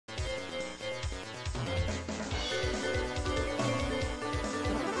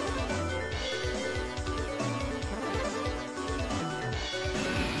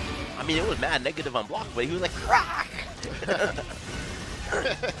mean, it was mad negative on block, but he was like, crack!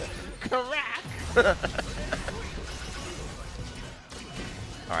 Crack!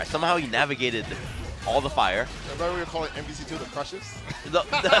 Alright, somehow he navigated all the fire. I remember we were calling MVC2 the Precious? The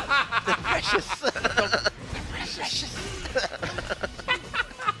Precious! The Precious!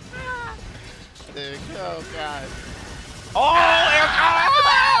 There you go, guys. Oh, air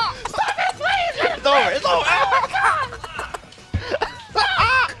God! Stop it, please! It's over, it's over!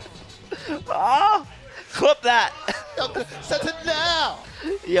 Oh, oh, clip that! Set it now!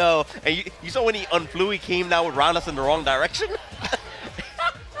 Yo, and you saw when he unflew, he came down with Randas in the wrong direction?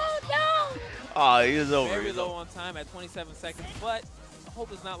 Oh, no! Oh, he was over. Very low on time at 27 seconds, but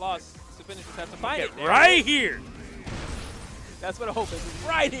hope is not lost. To finish this, have to find it. Right here! That's what I hope is.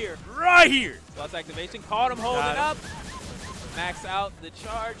 Right here. Right here! Lost activation. Caught him holding up. Max out the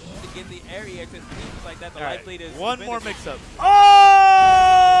charge to get the area because it seems like that the life lead is. One more mix-up.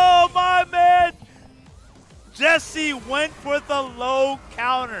 Oh, my man! Jesse went for the low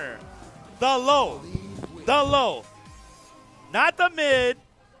counter. The low. The low. Not the mid.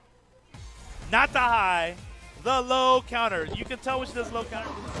 Not the high. The low counter. You can tell which does low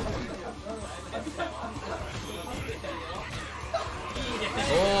counter.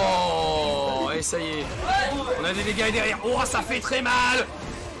 Oh, et ça y est. On a des dégâts derrière. Oh, ça fait très mal.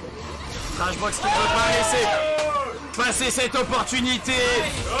 Trashbox qui ne veut pas laisser passer cette opportunité.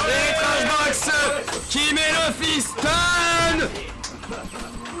 Et Trashbox qui met le fiston.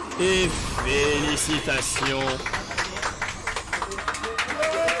 Et félicitations.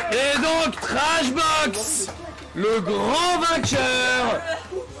 Et donc Trashbox, le grand vainqueur,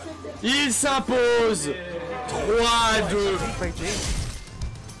 il s'impose 3-2.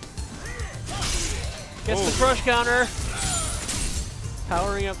 Gets the crush counter.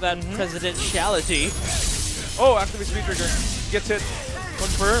 Powering up that presidentiality. Oh, activate speed trigger. Gets hit.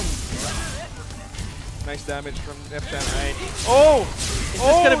 Confirmed. Nice damage from F10. Right. Oh! Is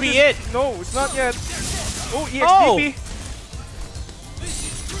this gonna be it? No, it's not yet. Oh, EXDP.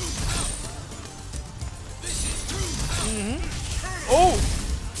 Oh!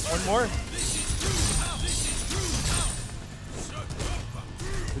 One more.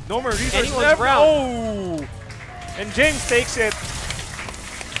 With no more resources left. Oh! And James takes it.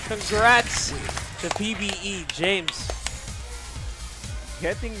 Congrats to PBE, James.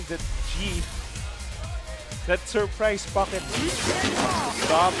 Getting the G. That surprise pocket.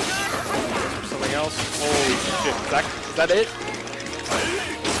 Stop. Something else. Holy shit. Is that it?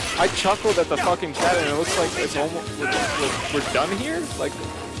 I chuckled at the fucking chat and it looks like it's almost we're done here? Like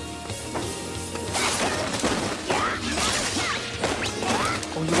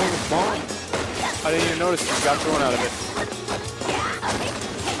oh, you want the bomb? I didn't even notice you got thrown out of it.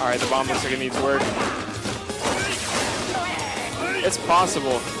 Alright, the bomb looks like it needs work. It's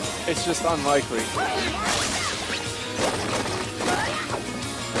possible. It's just unlikely.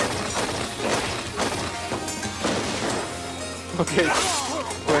 Okay,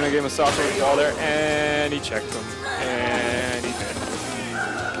 going to give him a soft wall there, and he checked him, and he did.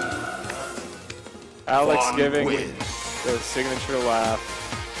 Alex giving the signature laugh.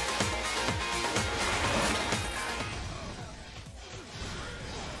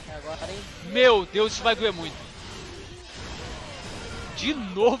 Meu Deus, isso vai doer muito. De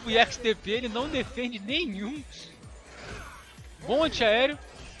novo o XTP, ele não defende nenhum. Bom antiaéreo.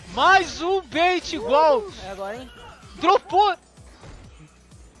 Mais um bait igual. É agora, hein? Dropou.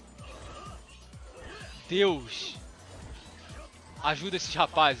 Deus. Ajuda esses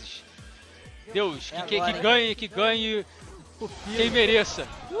rapazes. Deus, que ganhe quem mereça.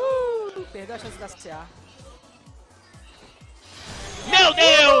 Perdeu a chance da CA. Meu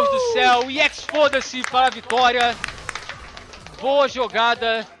Deus do céu, o EX foda-se para a vitória. Boa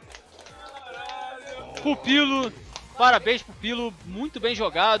jogada. Pupillo, parabéns Pupillo, muito bem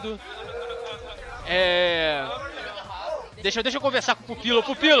jogado. Deixa eu conversar com o Pupillo.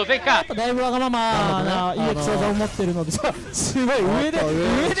 Pupillo, vem cá. だいぶわがままな EX 技を持ってるので、すごい上でそ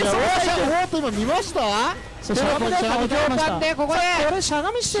う今見ました？そしてこれ上官でここでこれしゃ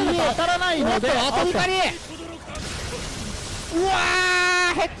がみしてると当たらないので当たり狩り。うわ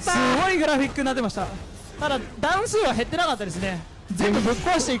ー減った。すごいグラフィックになってました。ただ段数は減ってなかったですね。全部ぶっ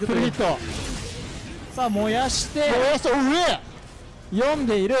壊していくという。さあ燃やして読ん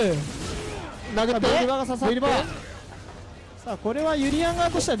でいる。投げてビリバが刺さって。さあこれはユリアン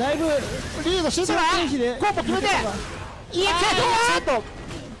側としてはだいぶリードしてる。コンボ決めていやと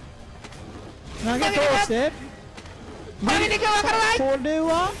投げ通して投げていくわからない。これ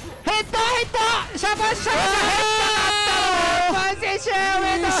はヘッドシャバシャバヘッド選手おめ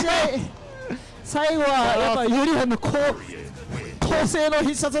でとう。最後はやっぱユリアンのこう飛高性の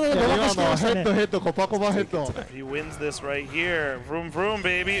必殺技でごまかしてましたね。ヘッドヘッドコパコパヘッド。 He wins this right here. Vroom vroom,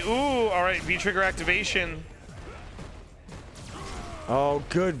 baby. Ooh, all right, V trigger activation. Oh,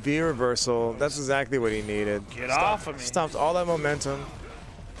 good V reversal. That's exactly what he needed. Get off of me. Stopped all that momentum.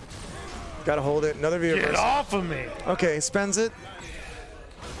 Gotta hold it. Another V reversal. Get off of me. Okay, spends it.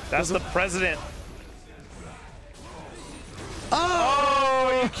 That's the president.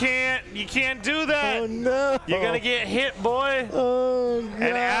 Oh, you can't do that. Oh no. You're gonna get hit, boy. Oh god.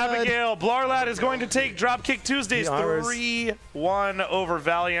 And Abigail, Blarrlad is going to take Dropkick Tuesdays 3-1 over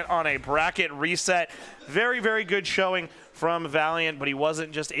Valiant on a bracket reset. Very, very good showing from Valiant, but he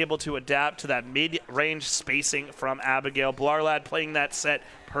wasn't just able to adapt to that mid-range spacing from Abigail. Blarrlad playing that set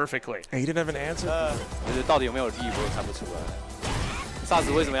perfectly. He didn't have an answer. 就是到底有没有力，我也看不出来。萨斯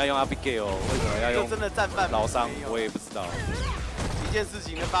为什么要用 Abigail？ 为什么要用老伤？我也不知道。一件事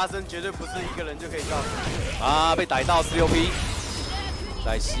情的发生绝对不是一个人就可以造成。啊，被逮到16P，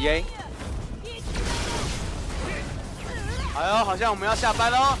 来 CA。哎呦，好像我们要下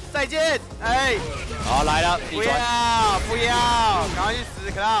班喽，再见！哎，好来了，不要不要，赶快去死，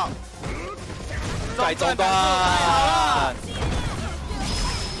可到！在中段，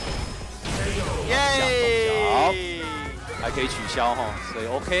耶！还可以取消哈，所以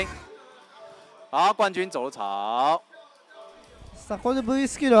OK。好，冠军走草。さあこれで V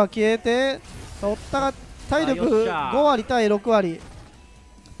スキルは消えて、おったが体力5割対6割。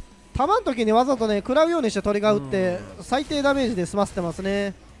球の時にわざとね食らうようにしてトリガー打って最低ダメージで済ませてます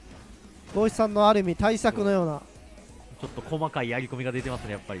ね。ボイスさんのある意味対策のような。ちょっと細かいやり込みが出てます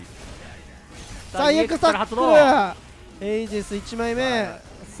ねやっぱり。さあ EX タックルエイジス1枚目。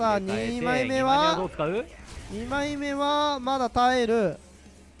さあ2枚目はどう使う？2枚目はまだ耐える。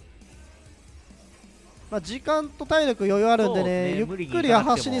まあ時間と体力余裕あるんでね、ゆっくり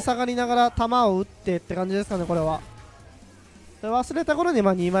端に下がりながら球を打ってって感じですかねこれは。忘れた頃に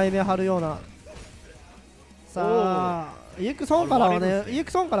まあ2枚目貼るような。さあ EX ソンからはね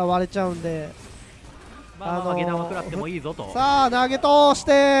EX ソンから割れちゃうんで、投げ玉食らってもいいぞと。さあ投げ通し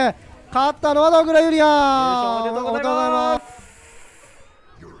て勝ったのはドグラユリアン。おめでとうございます。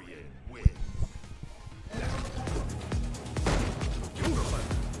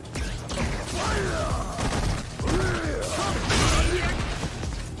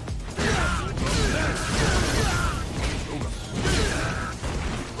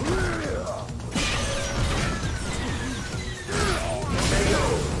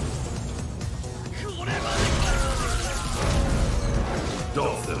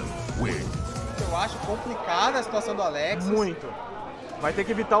Eu acho complicada a situação do Alex. Muito. Vai ter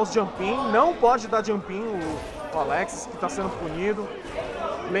que evitar os jump-in. Não pode dar jump-in o Alex, que está sendo punido.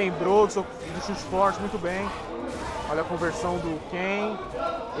 Lembrou do chute forte, muito bem. Olha a conversão do Ken.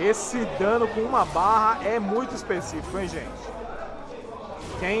 Esse dano com uma barra é muito específico, hein, gente?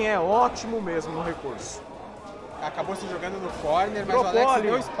 Ken é ótimo mesmo no recurso. Acabou se jogando no corner, mas o Alex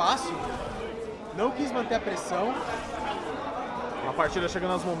deu espaço. Não quis manter a pressão. A partida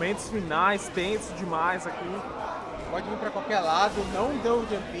chegando aos momentos finais, tenso demais aqui. Pode vir para qualquer lado, não deu o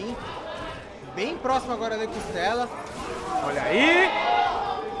jump-in. Bem próximo agora da Lekustela. Olha aí!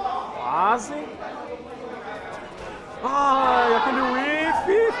 Quase. Ai, aquele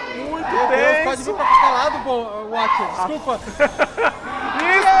whiff! Muito tenso! Pode vir para qualquer lado, Watcher. Desculpa.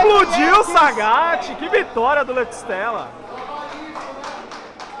 Explodiu o Sagat! Que vitória do Lekustela!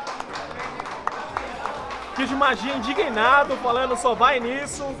 Kid de Magia indignado, falando só vai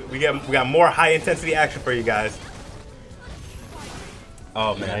nisso. We got more high intensity action for you guys.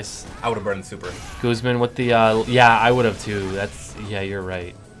 Oh man, nice. I would have burned the super. Guzman with the yeah, I would have too. That's yeah, you're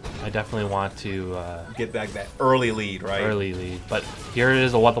right. I definitely want to get back that early lead, right? Early lead, but here it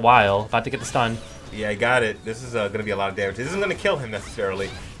is, a while about to get the stun. Yeah, I got it. This is going to be a lot of damage. This isn't going to kill him necessarily,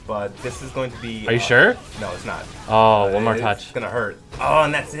 but this is going to be. Are you sure? No, it's not. Oh, one more touch. It's going to hurt. Oh,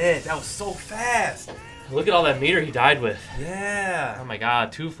 and that's it. That was so fast. Look at all that meter he died with. Yeah. Oh my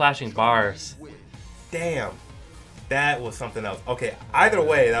god, 2 flashing bars. Damn. That was something else. Okay, either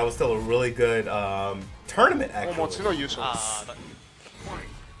way, that was still a really good tournament, actually. Ah,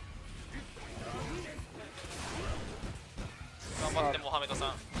 頑張ってモハメドさ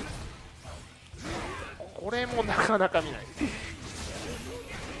ん。これもなかなか見ない。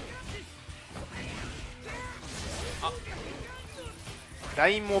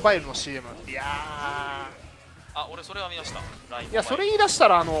LINE モバイルの CM。いやー。あ、俺それは見ました。いや、それ言い出した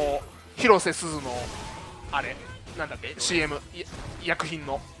ら広瀬すずのあれなんだっけ CM 薬品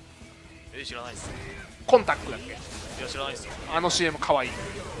の。知らないっす。コンタックだっけ。いや知らないっすよ。あの CM かわいい。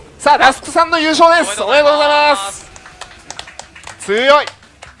さあダスクさんの優勝です。おめでとうございます。強い。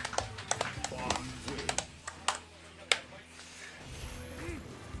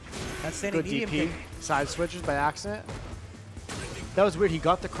standing Good medium DP. kick. Side switches by accident. That was weird. He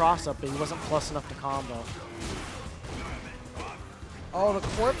got the cross up, but he wasn't plus enough to combo. Oh, the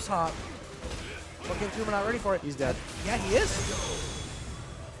corpse hop. Looking through, but not ready for it. He's dead. Yeah, he is.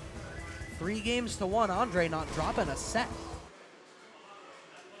 3-1. Andre not dropping a set.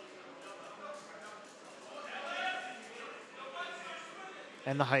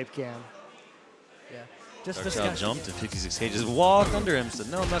 And the hype can. Yeah. Just Dark Child disgusting. jumped and 56K just walked under him.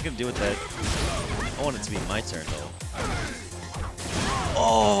 Said, no, I'm not going to deal with that. I want it to be my turn, though.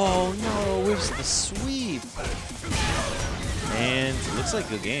 Oh, no. Whips the sweep. And looks like a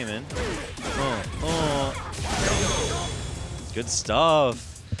good game, man. Good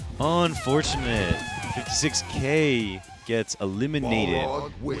stuff. Unfortunate. 56K gets eliminated.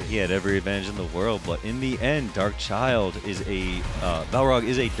 He had every advantage in the world, but in the end, Dark Child is a Blarrlad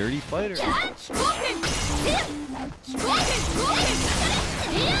is a dirty fighter.